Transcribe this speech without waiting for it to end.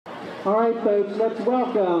All right, folks, let's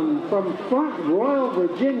welcome from Front Royal,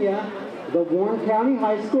 Virginia, the Warren County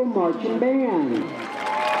High School Marching Band.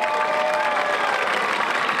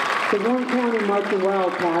 The Warren County Marching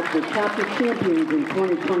Wildcats were chapter champions in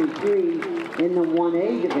 2023 in the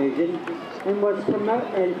 1A division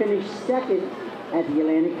and finished second at the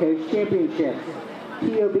Atlantic Coast Championships.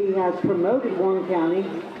 TOB has promoted Warren County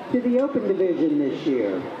to the Open Division this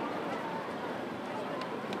year.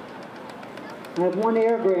 I have one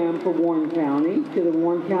airgram for Warren County to the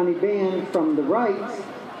Warren County Band from the Wrights.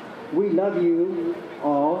 We love you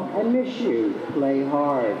all and miss you. Play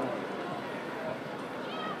hard.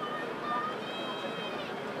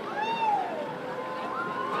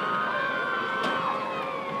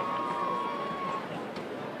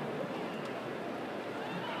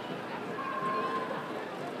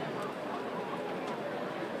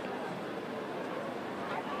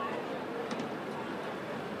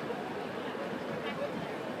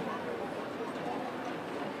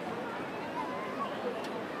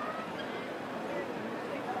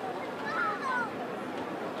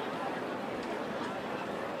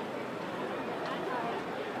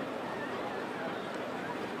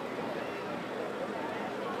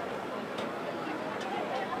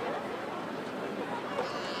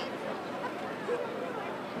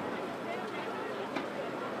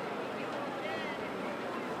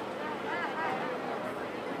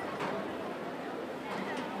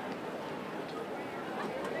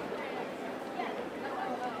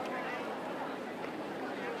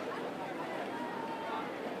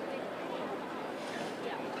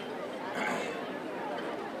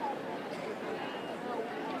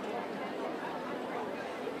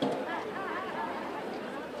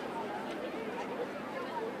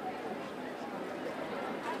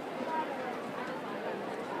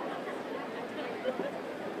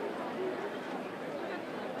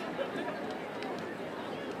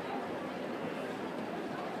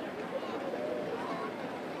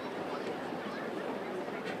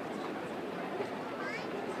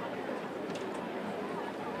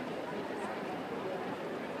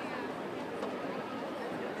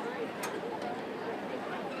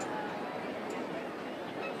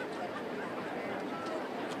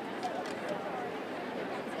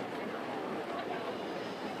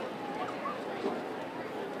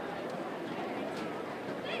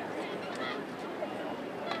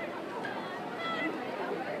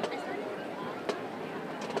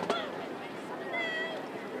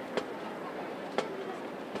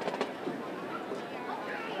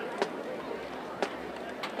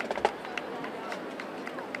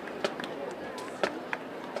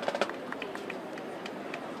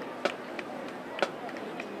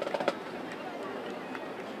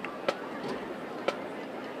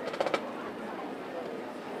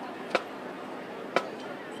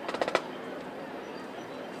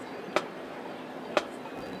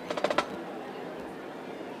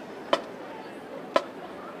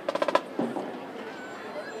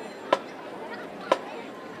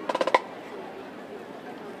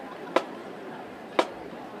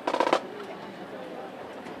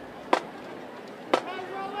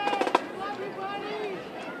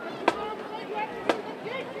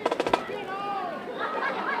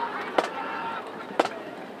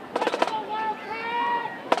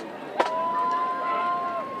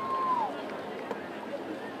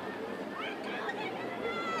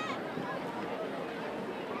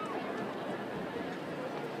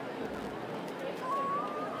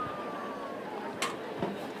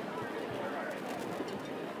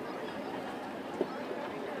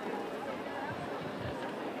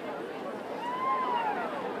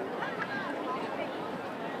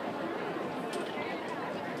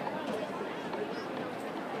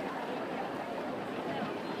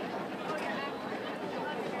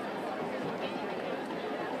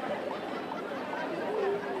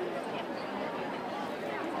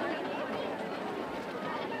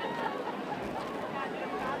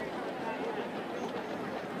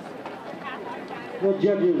 The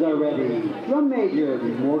judges are ready. Drum Major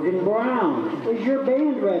Morgan Brown, is your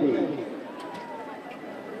band ready?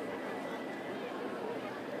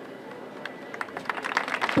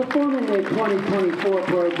 Performing the 2024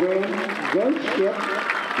 program, Ghost Ship,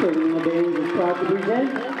 Criminal Bands is proud to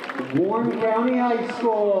present Warren County High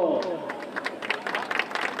School.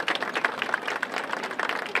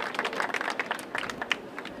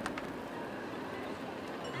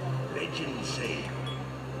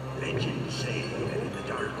 Legends say that in the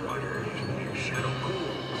dark waters near Shadow Pool,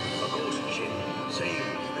 a ghost ship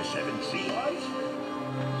sails the seven seas.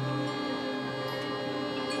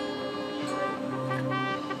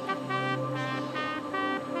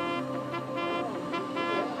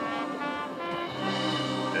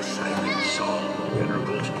 The silent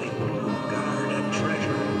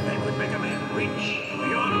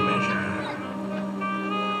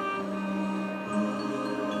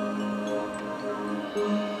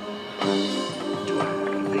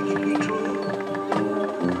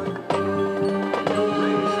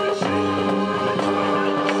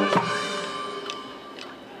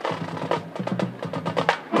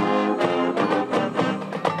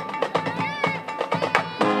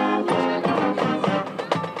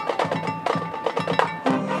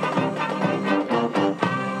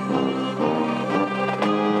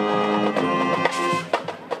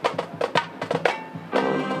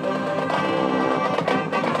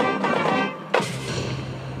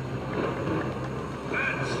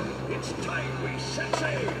it's time we set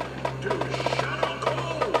sail to Shadow Cove.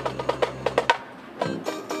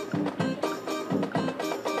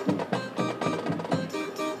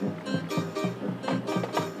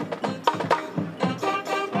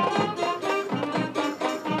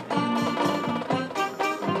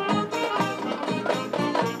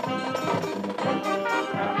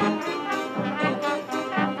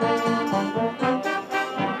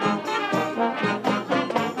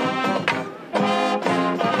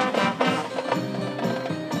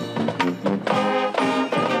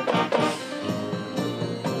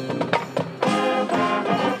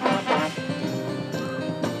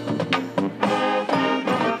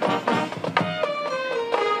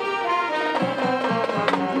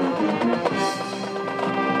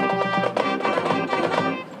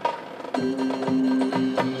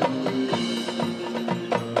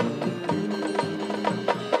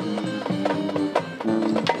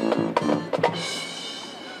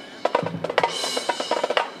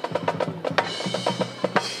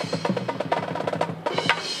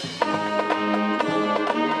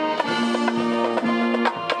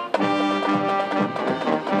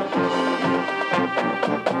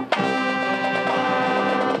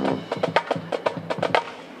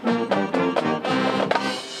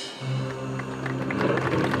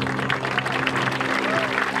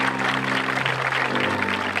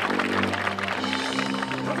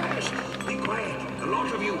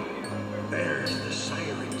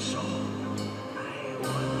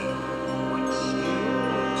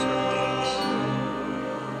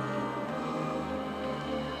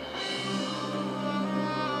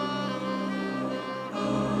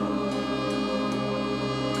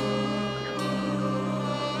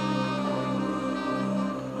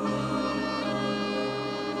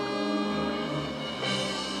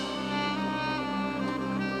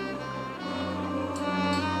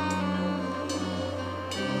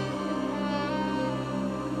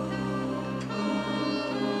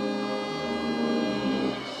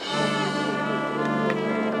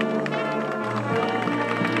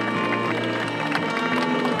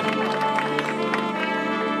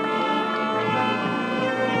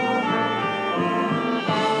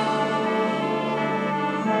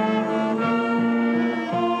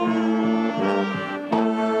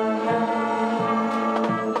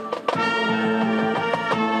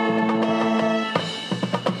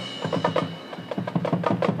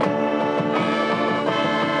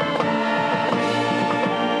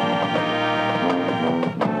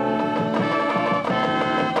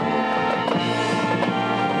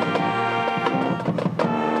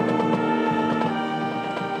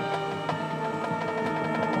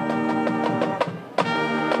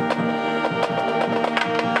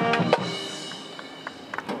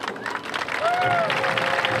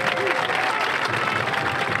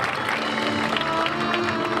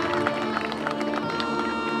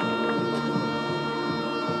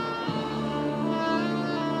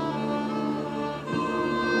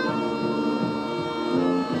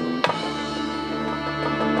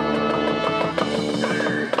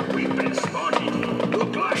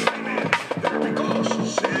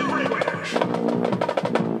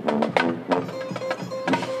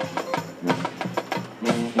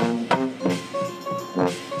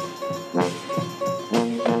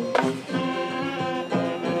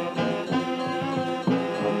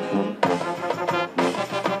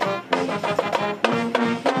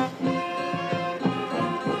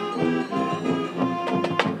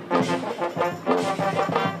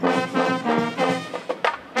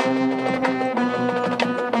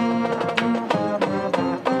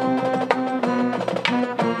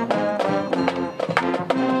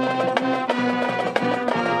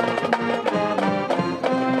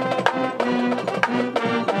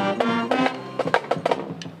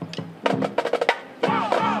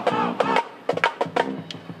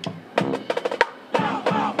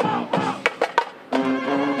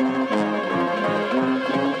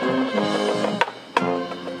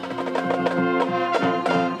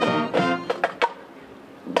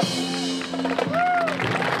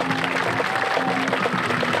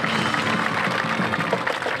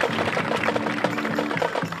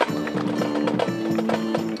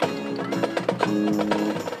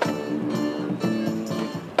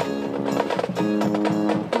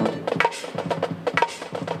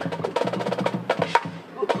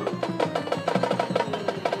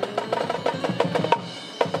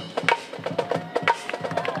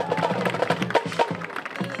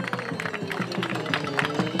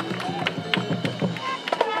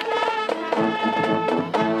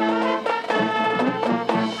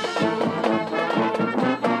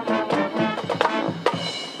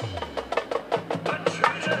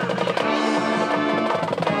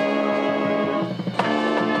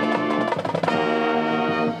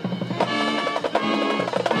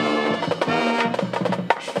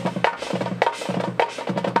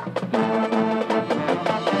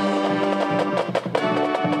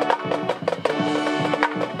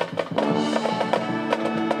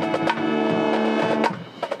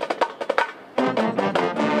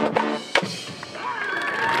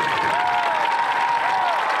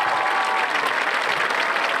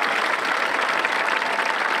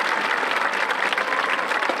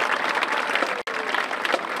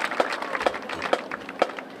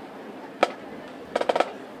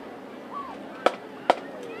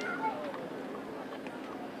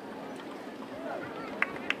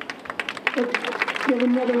 give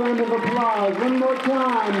another round of applause one more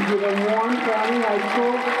time to the Warren County High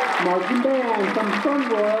School Marching Band from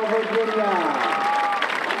Front Royal, Virginia.